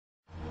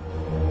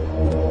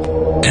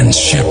and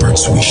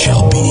shepherds we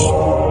shall be.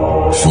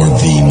 For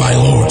thee, my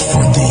Lord,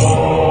 for thee,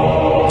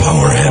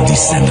 power have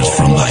descended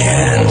from thy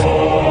hand,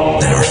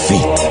 that our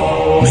feet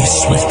may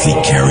swiftly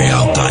carry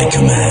out thy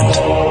command.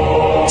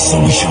 So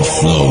we shall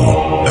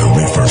flow a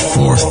river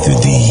forth to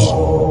thee,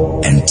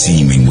 and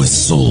teeming with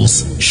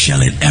souls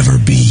shall it ever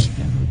be.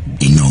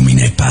 In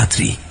nomine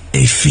Patri,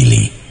 et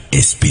Filii,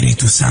 et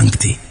Spiritus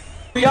Sancti.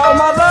 Yo,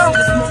 mother!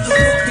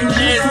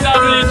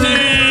 SWG!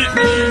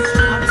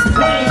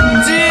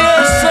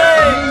 GSA!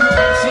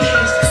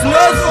 It's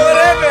not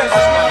forever!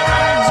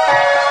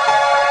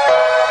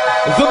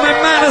 The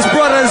McManus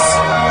brothers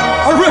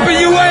are ripping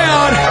you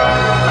out!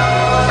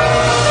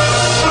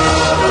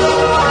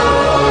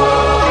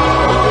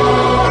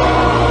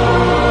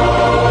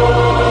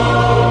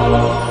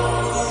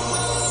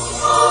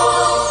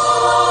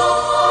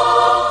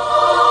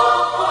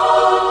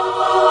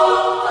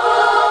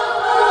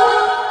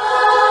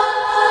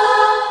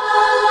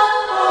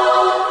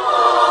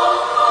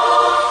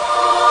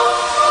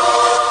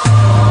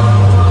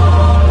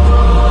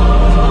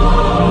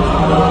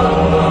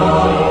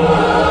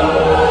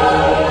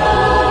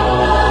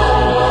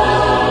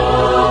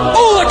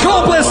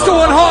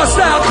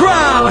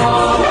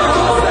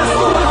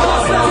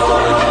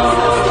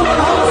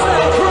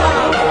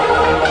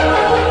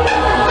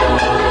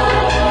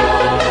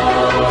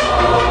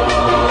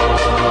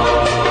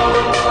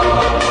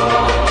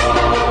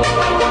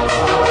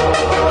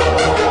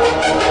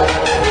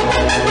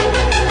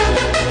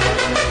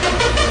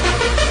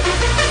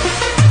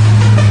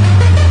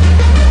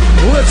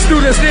 Let's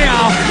do this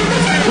now.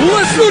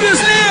 Let's do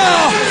this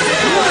now.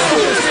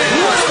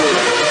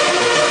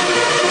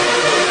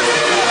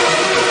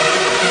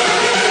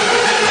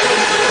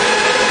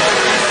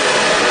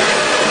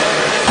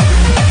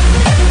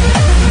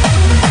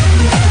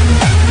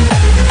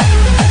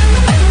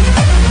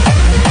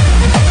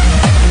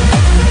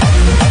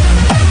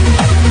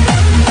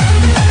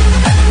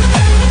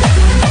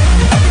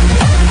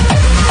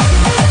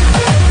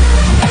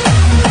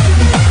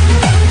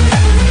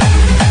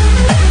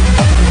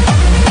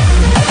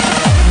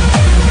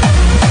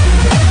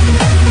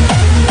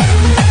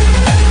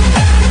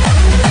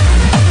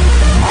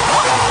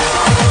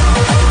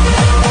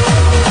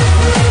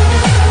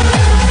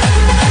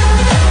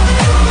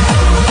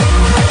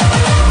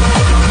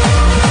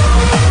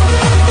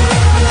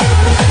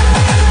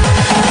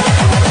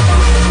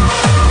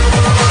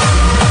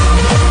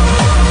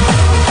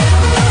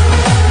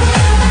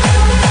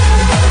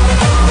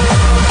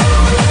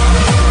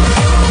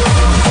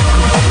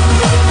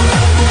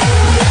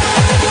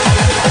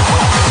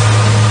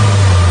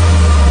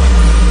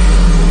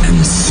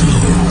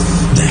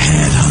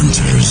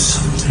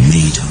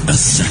 Made a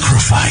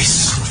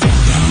sacrifice.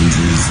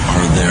 Boundaries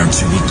are there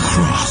to be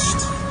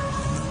crossed.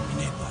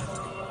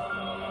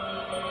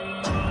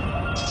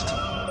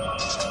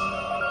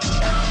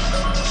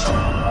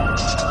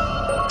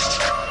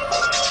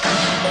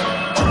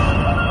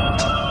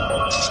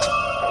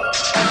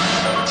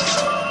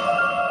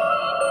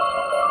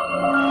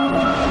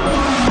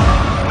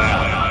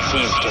 Well, it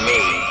seems to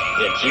me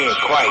that you're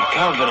quite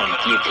confident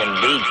you can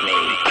beat me.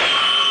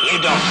 You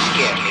don't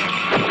scare me.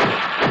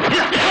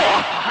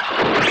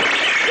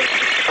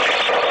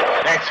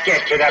 Let's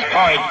get to the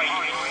point.